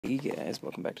Hey guys,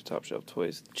 welcome back to Top Shelf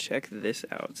Toys. Check this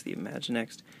out. It's the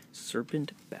IMAGINEXT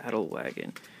Serpent Battle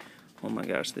Wagon. Oh my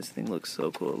gosh, this thing looks so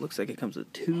cool. It looks like it comes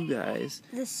with two guys,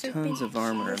 tons of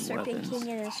armor and weapons. The Serpent King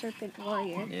and a Serpent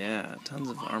Warrior. Yeah, tons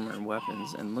of armor and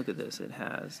weapons. And look at this, it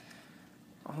has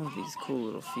all of these cool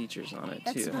little features on it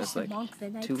too. It has like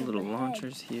two little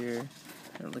launchers here.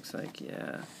 And it looks like,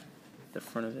 yeah, the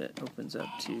front of it opens up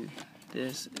too.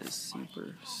 This is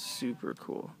super, super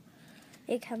cool.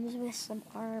 It comes with some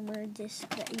armor discs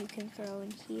that you can throw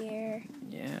in here.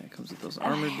 Yeah, it comes with those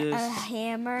armor discs. A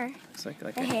hammer. Looks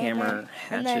like a hammer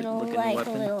hatchet looking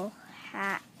weapon. A little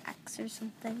axe or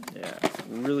something. Yeah,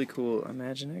 really cool.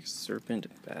 IMAGINEXT Serpent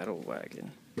Battle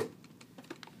Wagon.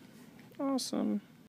 Awesome.